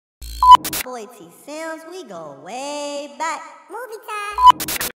Boy TSIMSFILMS, we go way back. Movie time.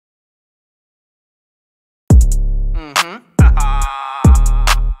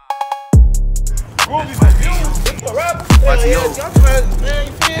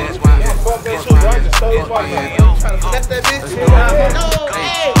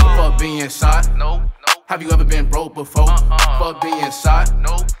 For being shot. Have you ever been broke before? For being shot.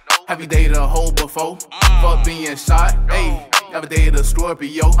 Have you dated a hoe before? For being shot. Hey, ever dated a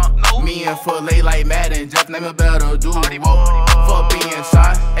Scorpio? Me and Fahlae like Matt and Jeff, name a better dude. For being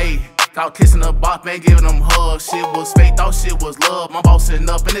shot. Hey, out kissing the bop, man, giving them hugs. Shit was fake, thought shit was love. My boss sitting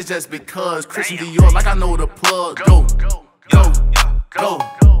up, and it's just because Christian Dior, like I know the plug. Go, go, go,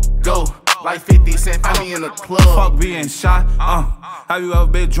 go. Like 50 Cent, find me in the club. Fuck being shot, Have you ever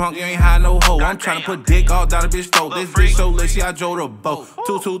been drunk? You ain't had no hoe. I'm tryna put dick all down a bitch throat. This bitch so lit, I drove the boat.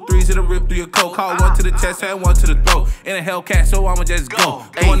 2, 2, 3s it'll rip through your coat. Call one to the chest and one to the throat. In a Hellcat, so I'ma just go.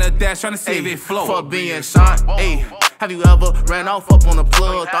 Doing the dash, tryna save it flow. Fuck being shot, ayy. Have you ever ran off up on the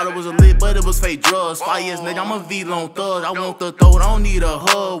plug? Thought it was a lit, but it was fake drugs. 5 years, nigga, I'm a V-Lone thug. I want the throat, I don't need a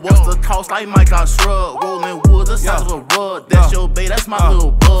hug. What's the cost? Like Mike, I shrug. Rolling woods, the size of a rug. That's your bae, that's my little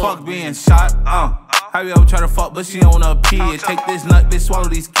bug. Fuck being shot, Have you ever tried to fuck, but she on a pee? Take this nut, bitch, swallow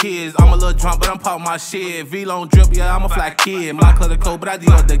these kids. I'm a little drunk, but I'm popping my shit. V-Lone drip, yeah, I'm a fly kid. My color code, but I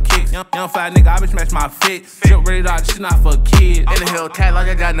deal with the kicks. Young fly nigga, I been smash my fit. Drip ready to shit not for kids. In the Hellcat like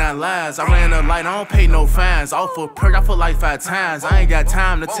I got 9 lives. I ran a light, I don't pay no fines. Off for perk, I feel like 5 times. I ain't got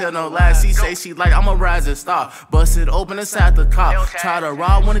time to tell no lies. She say she like I'm a rising star. Bust it open inside the car. Try to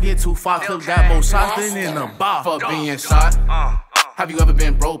rob, wanna get too far. Clip got more shots than in the bar. Fuck being shot. Have you ever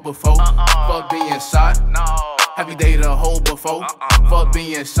been broke before? Fuck being shot. Have you dated a hoe before? Fuck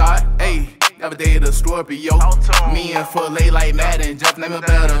being shot. Ayy, ever dated a Scorpio? Me and Fahlae like Matt and Jeff, name a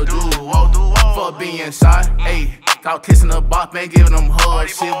better dude. Fuck being shot. Ayy, out kissing the bop, man, giving them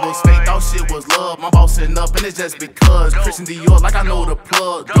hugs. Shit was fake, thought shit was love. My boss sitting up, and it's just because Christian Dior, like I know the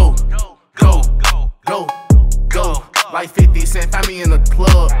plug. Go, go, go, go. Like 50 Cent, find me in the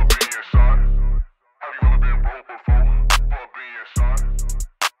club.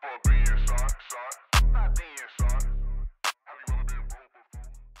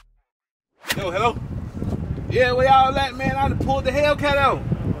 Yo, hello? Yeah, where y'all at, man? I done pulled the Hellcat out.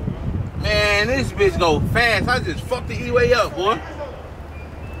 Man, this bitch go fast. I just fucked the E-way up, boy.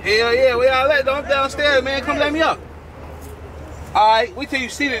 Hell yeah, where y'all at, though? I'm downstairs, man. Come let me up. Alright, wait till you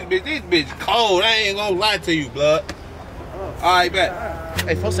see this bitch. This bitch cold. I ain't gonna lie to you, blood. Alright, bet.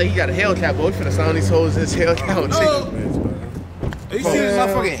 Hey, folks say he got a Hellcat, boy. We finna sound these hoes in this Hellcat. You see this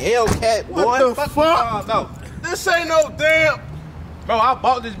motherfucking Hellcat, boy? What the fuck? No. This ain't no damn. Bro, I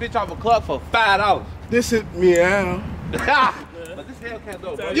bought this bitch off a club for $5. This is meow. But this Hellcat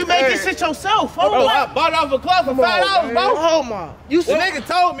though, bro. You make this shit yourself, Bro, I bought it off a club for $5, bro. Oh my. You nigga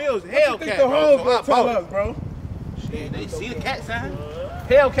told me it was a Hellcat, Think the bro. hoes gonna tell us, bro. Shit, they see the cat sign.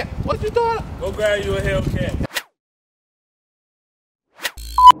 Hellcat. What you doing? Go grab you a Hellcat.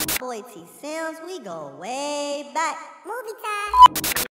 Boy TSIMSFILMS, we go way back. Movie time.